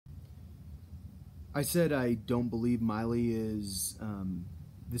I said I don't believe Miley is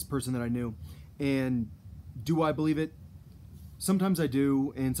this person that I knew. And do I believe it? Sometimes I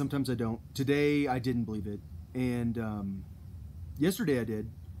do, and sometimes I don't. Today I didn't believe it. And yesterday I did,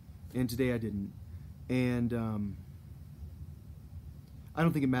 and today I didn't. And I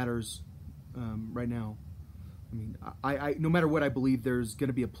don't think it matters right now. I mean, I no matter what I believe, there's going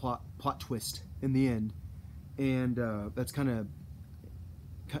to be a plot twist in the end, and that's kind of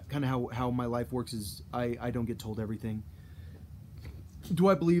how my life works. Is I don't get told everything. Do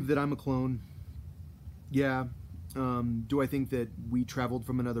I believe that I'm a clone? Yeah. Do I think that we traveled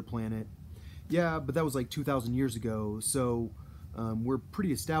from another planet? Yeah, but that was like 2,000 years ago. So we're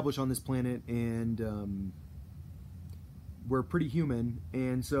pretty established on this planet, and we're pretty human,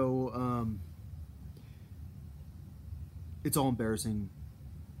 and so it's all embarrassing.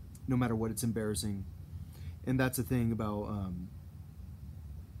 No matter what, it's embarrassing, and that's the thing about. I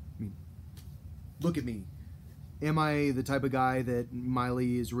mean, look at me. Am I the type of guy that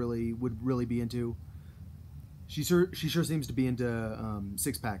Miley is really would really be into? She sure seems to be into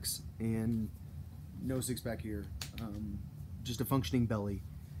six packs, and no six pack here, just a functioning belly,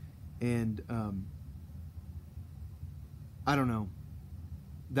 and I don't know.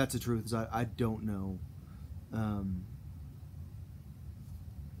 That's the truth. Is I don't know, um,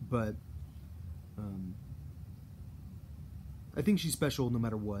 but um, I think she's special no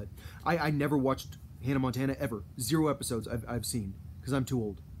matter what. I never watched Hannah Montana ever. 0 episodes I've seen because I'm too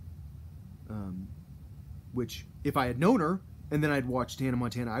old. Um, which if I had known her and then I'd watched Hannah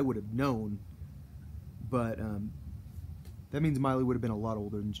Montana, I would have known. But that means Miley would have been a lot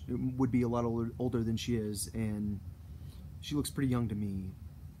older, would be a lot older than she is, and she looks pretty young to me.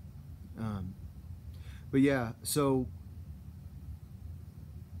 Um, but yeah, so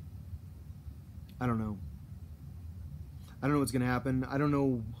I don't know. I don't know what's gonna happen. I don't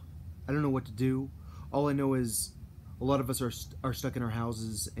know. I don't know what to do. All I know is a lot of us are stuck in our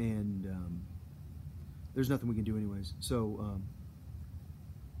houses, and there's nothing we can do anyways. So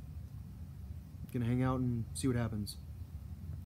gonna hang out and see what happens.